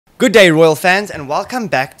Good day, royal fans, and welcome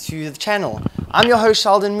back to the channel. I'm your host,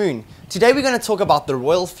 Sheldon Moon. Today we're going to talk about the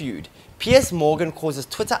royal feud. Piers Morgan causes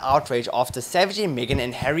Twitter outrage after savaging Meghan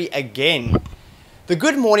and Harry again. The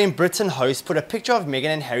Good Morning Britain host put a picture of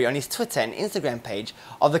Meghan and Harry on his Twitter and Instagram page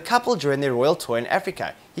of the couple during their royal tour in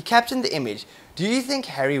Africa. He captioned the image, "Do you think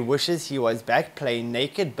Harry wishes he was back playing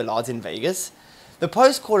naked billiards in Vegas?" The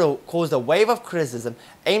post caused a wave of criticism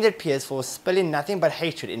aimed at Piers for spilling nothing but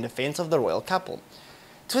hatred in defense of the royal couple.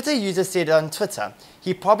 Twitter user said on Twitter,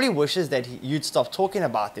 "He probably wishes that you'd stop talking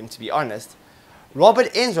about them, to be honest." Robert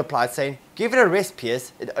Enns replied saying, "Give it a rest,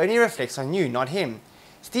 Piers. It only reflects on you, not him."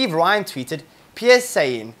 Steve Ryan tweeted, "Piers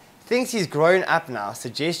saying, thinks he's grown up now,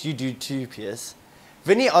 suggests you do too, Piers."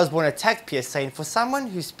 Vinnie Osborne attacked Piers saying, "For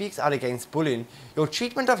someone who speaks out against bullying, your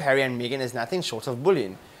treatment of Harry and Meghan is nothing short of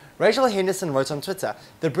bullying." Rachel Henderson wrote on Twitter,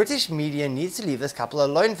 "The British media needs to leave this couple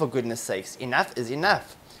alone, for goodness sakes. Enough is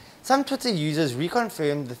enough." Some Twitter users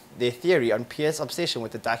reconfirmed their theory on Piers' obsession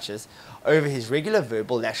with the Duchess over his regular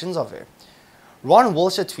verbal lashings of her. Ron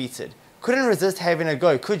Walsher tweeted, "Couldn't resist having a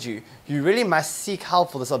go, could you? You really must seek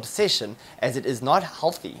help for this obsession, as it is not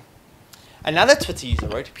healthy." Another Twitter user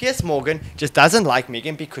wrote, "Piers Morgan just doesn't like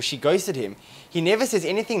Meghan because she ghosted him. He never says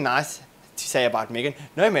anything nice to say about Meghan,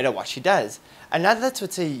 no matter what she does." Another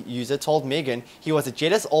Twitter user told Meghan he was a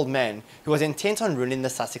jealous old man who was intent on ruining the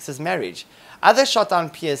Sussexes' marriage. Others shot down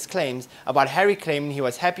Piers' claims about Harry claiming he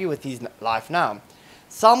was happy with his life now.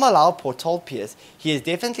 Salma Lalport told Piers he is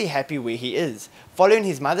definitely happy where he is, following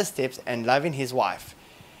his mother's steps and loving his wife.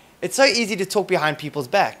 "It's so easy to talk behind people's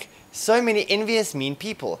back. So many envious, mean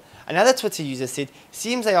people." Another Twitter user said,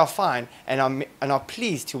 "Seems they are fine and are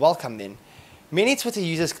pleased to welcome them." Many Twitter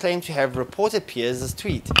users claim to have reported Piers'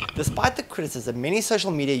 tweet. Despite the criticism, many social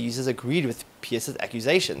media users agreed with Piers'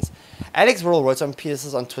 accusations. Alex Roll wrote on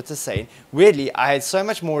Piers on Twitter saying, "Weirdly, I had so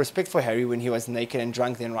much more respect for Harry when he was naked and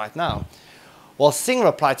drunk than right now." While Singh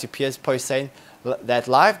replied to Piers' post saying that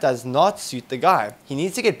life does not suit the guy. He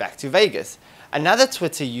needs to get back to Vegas. Another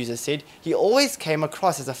Twitter user said he always came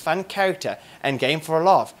across as a fun character and game for a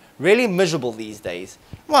laugh. Really miserable these days.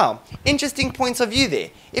 Wow, interesting points of view there.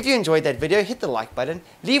 If you enjoyed that video, hit the like button,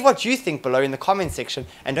 leave what you think below in the comment section,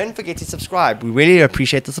 and don't forget to subscribe. We really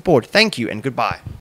appreciate the support. Thank you and goodbye.